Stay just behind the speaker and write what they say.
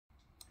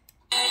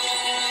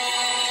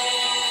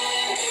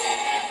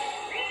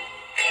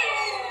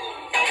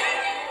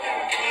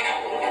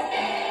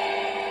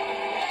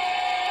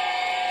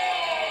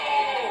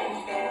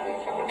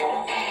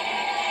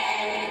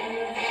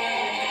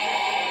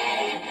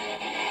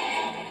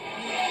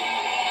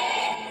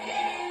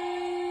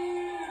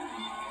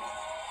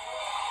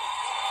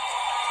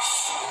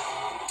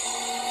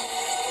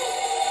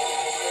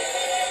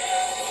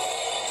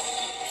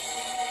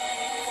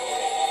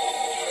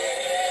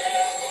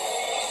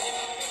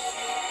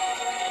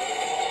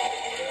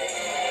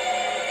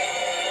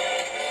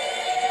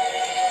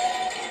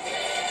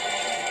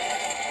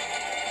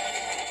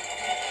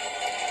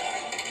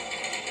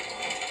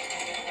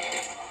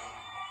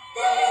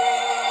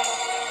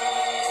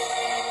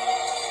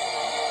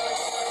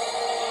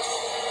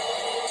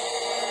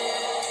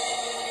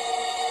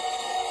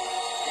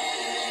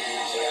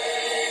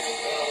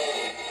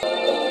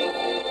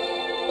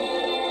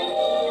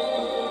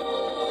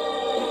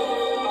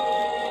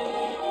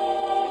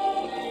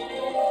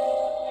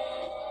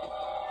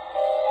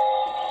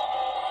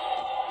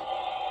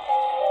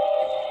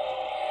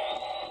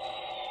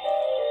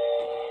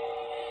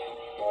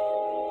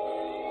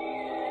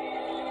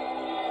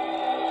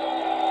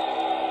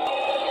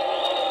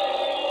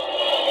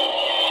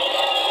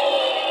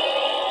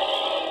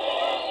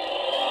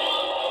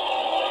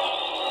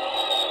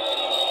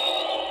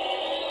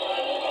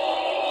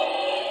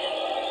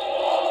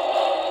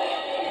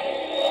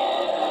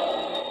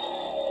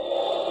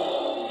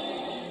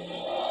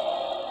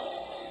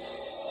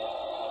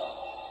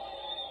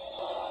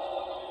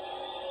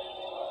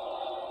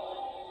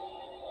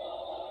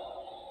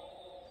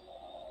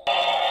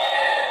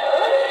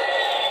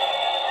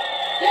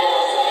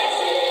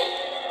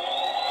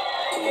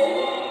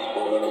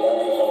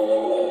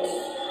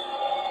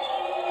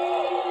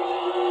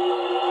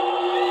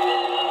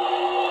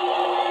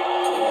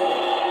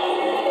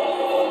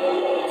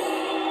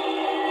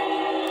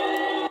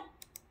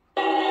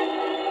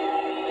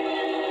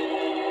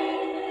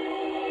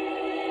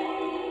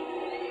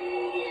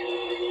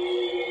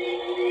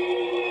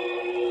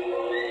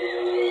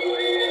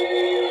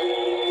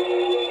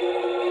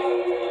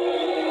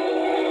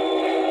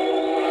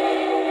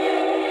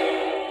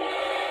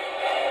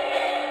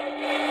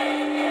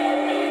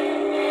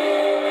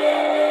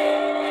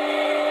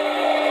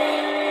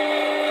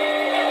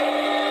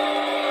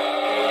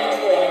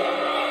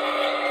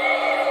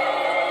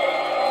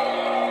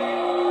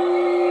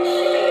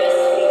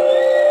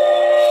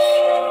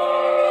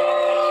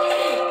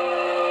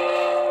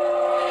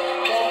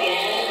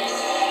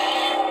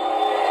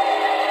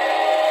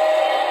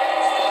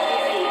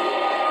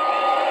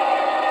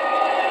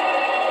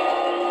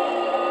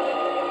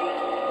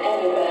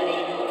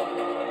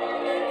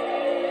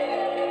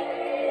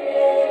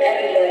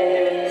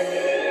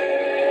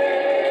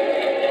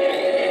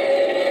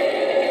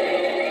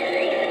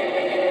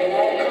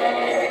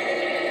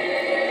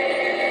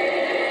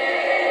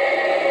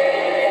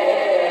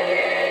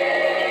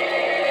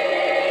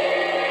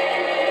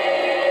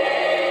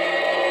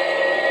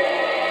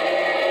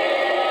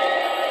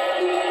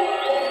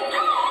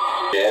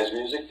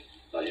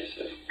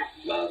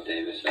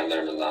artist I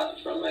learned a lot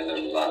from. I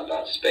learned a lot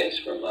about space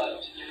from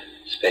Miles.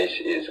 Space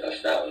is a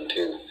sound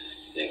too.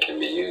 It can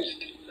be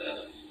used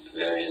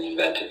very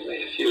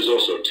inventively. He was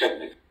also a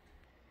technic.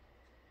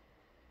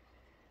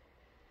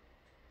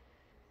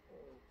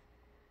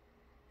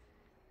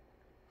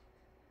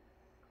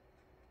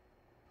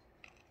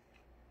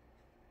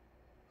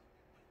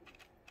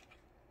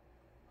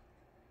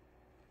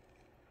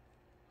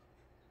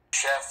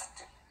 Chef.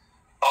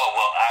 Oh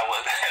well,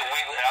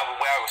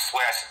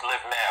 where I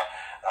live now.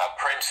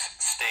 Prince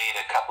stayed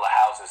a couple of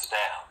houses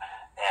down,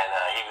 and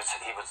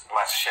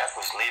my chef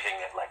was leaving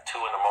at like 2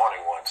 in the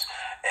morning once,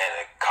 and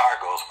a car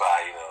goes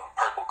by,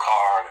 purple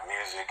car, the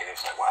music, and he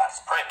was like, "Wow, it's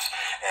Prince."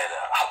 And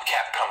a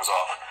hubcap comes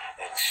off,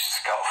 and she's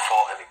got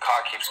full, and the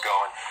car keeps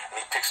going, and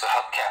he picks the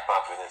hubcap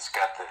up, and it's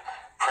got the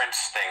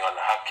Prince thing on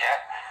the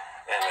hubcap,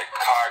 and the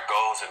car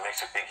goes and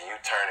makes a big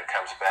U-turn and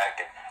comes back,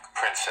 and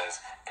Prince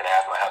says, "Can I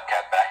have my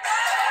hubcap back?"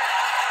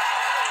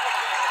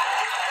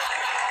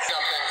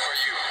 Something for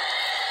you.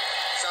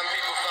 Some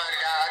people find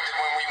it odd that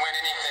when we win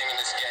anything in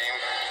this game,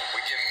 we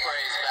give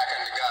praise back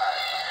unto God.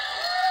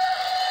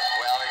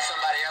 Well, in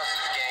somebody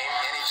else's game,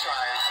 any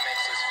triumph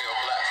makes us feel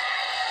blessed.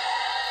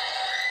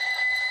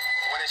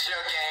 When it's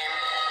your game,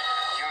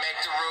 you make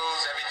the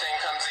rules, everything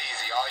comes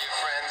easy. All your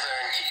friends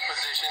are in key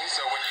positions,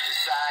 so when you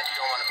decide you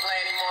don't want to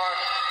play anymore,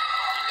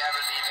 you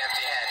never leave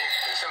empty-handed.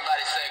 Can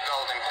somebody say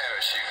golden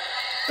parachute?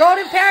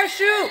 Golden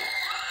parachute!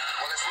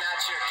 Well, it's not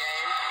your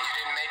game. You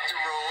didn't make the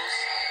rules.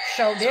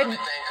 Show didn't.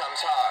 So everything comes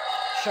hard.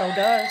 Show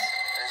does.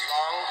 As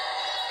long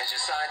as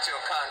you're signed to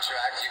a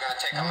contract, you're going to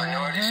take a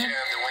minority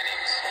share of the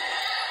winnings.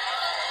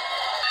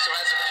 So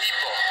as a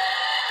people,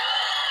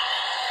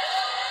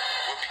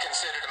 we'll be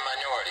considered a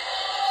minority.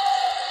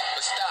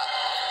 But stop.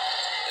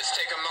 Let's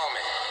take a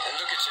moment and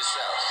look at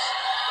yourselves.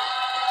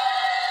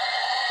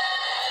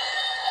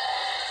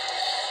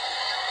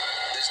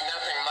 There's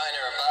nothing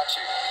minor about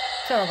you.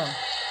 Tell them.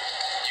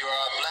 You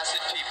are a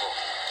blessed people.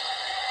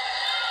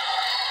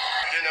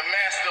 Then the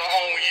master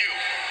own you.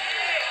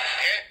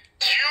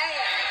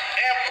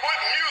 And put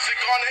music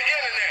on the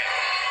internet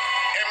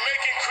and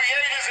making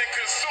creators and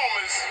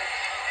consumers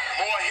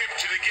more hip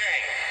to the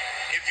game.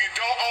 If you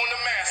don't own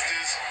the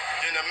masters,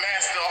 then the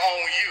master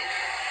own you.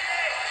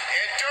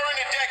 And during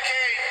the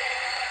decade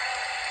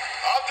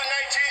of the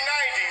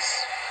 1990s,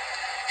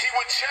 he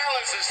would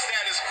challenge the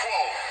status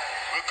quo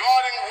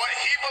regarding what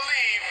he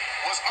believed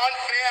was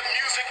unfair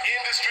music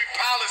industry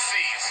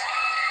policies.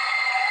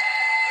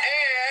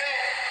 And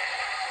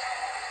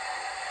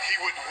he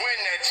would win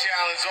that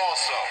challenge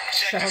also.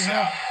 Check this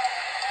out.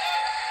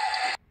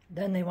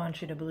 Then they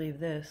want you to believe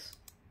this.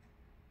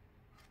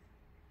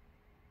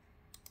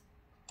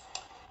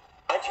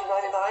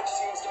 1999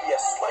 seems to be a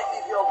slightly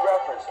veiled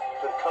reference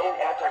to the coming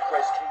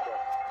Antichrist kingdom.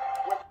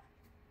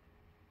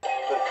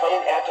 For the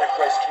coming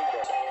Antichrist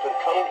kingdom. For the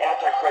coming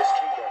Antichrist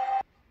kingdom.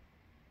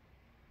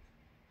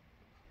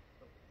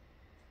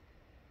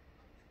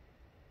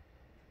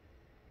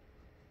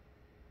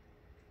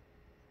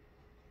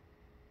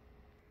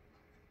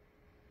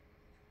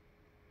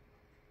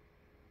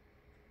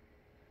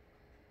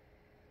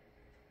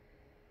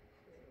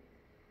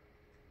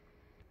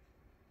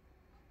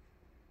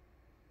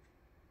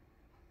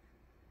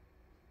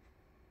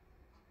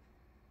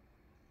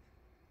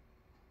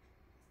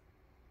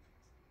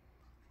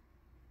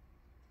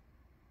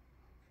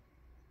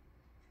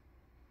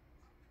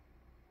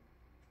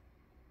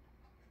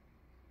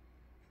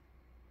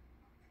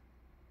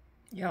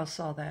 Y'all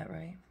saw that,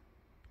 right?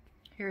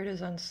 Here it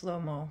is on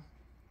slow-mo.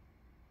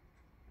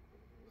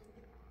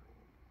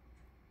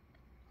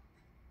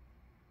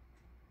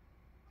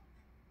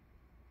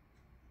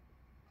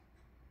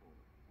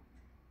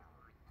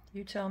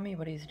 You tell me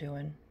what he's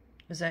doing.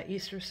 Is that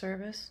Easter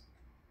service?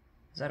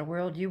 Is that a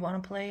world you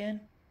want to play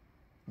in?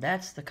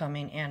 That's the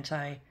coming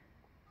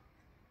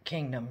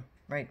anti-kingdom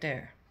right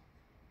there.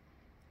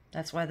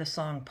 That's why the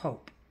song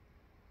Pope.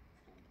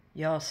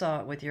 Y'all saw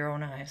it with your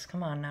own eyes.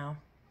 Come on now.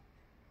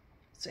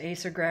 It's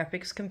Acer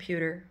Graphics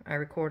computer. I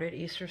recorded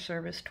Easter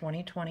service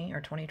 2020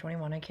 or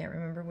 2021. I can't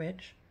remember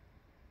which.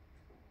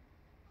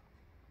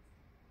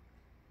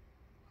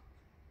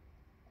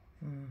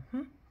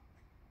 Who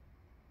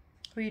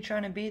are you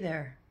trying to be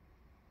there,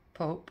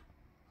 Pope?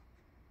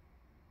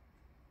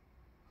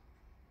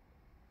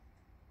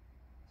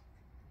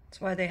 That's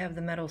why they have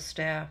the metal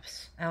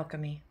staffs.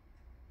 Alchemy.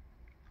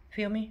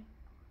 Feel me?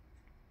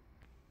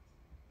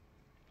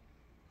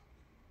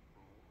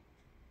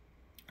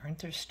 Aren't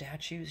their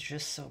statues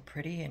just so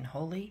pretty and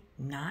holy?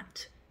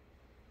 Not.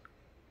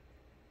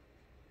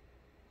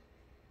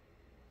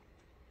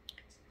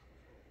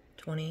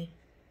 $20,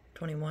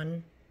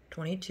 $21,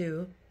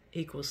 $22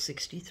 equals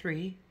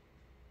 63.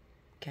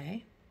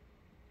 Okay.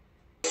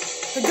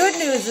 The good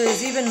news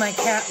is even my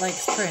cat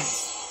likes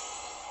Prince.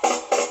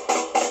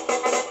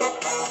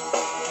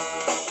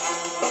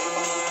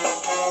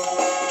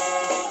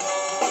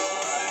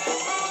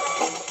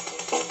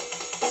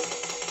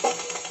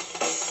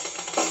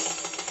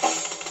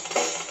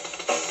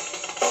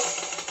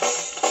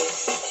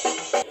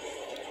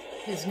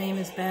 His name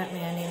is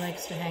Batman. He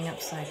likes to hang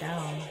upside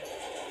down.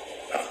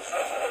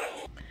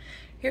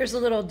 Here's a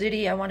little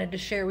ditty I wanted to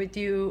share with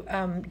you.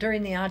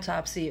 During the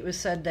autopsy, it was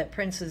said that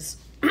Prince's,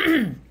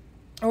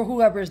 or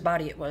whoever's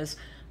body it was,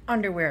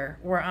 underwear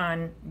were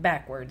on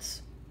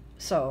backwards.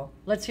 So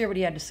let's hear what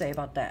he had to say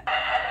about that.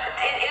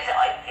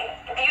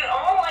 Do you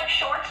own like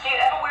shorts? Do you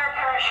ever wear a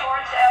pair of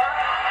shorts ever?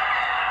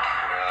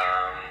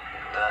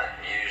 Not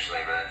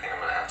usually, but I think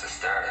I'm gonna have to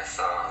start. I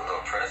saw a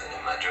little present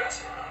in my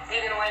dressing room.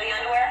 You gonna wear the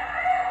underwear?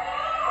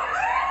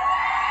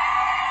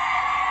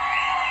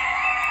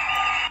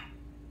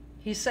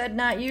 He said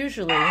not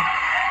usually. Okay,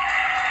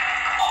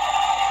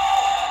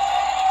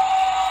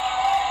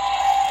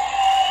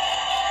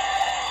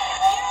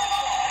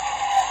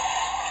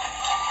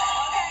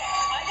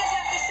 I just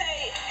have to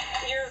say,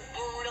 you're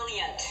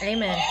brilliant.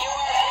 Amen. You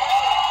are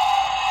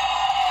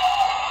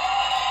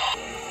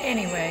brilliant.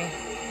 Anyway,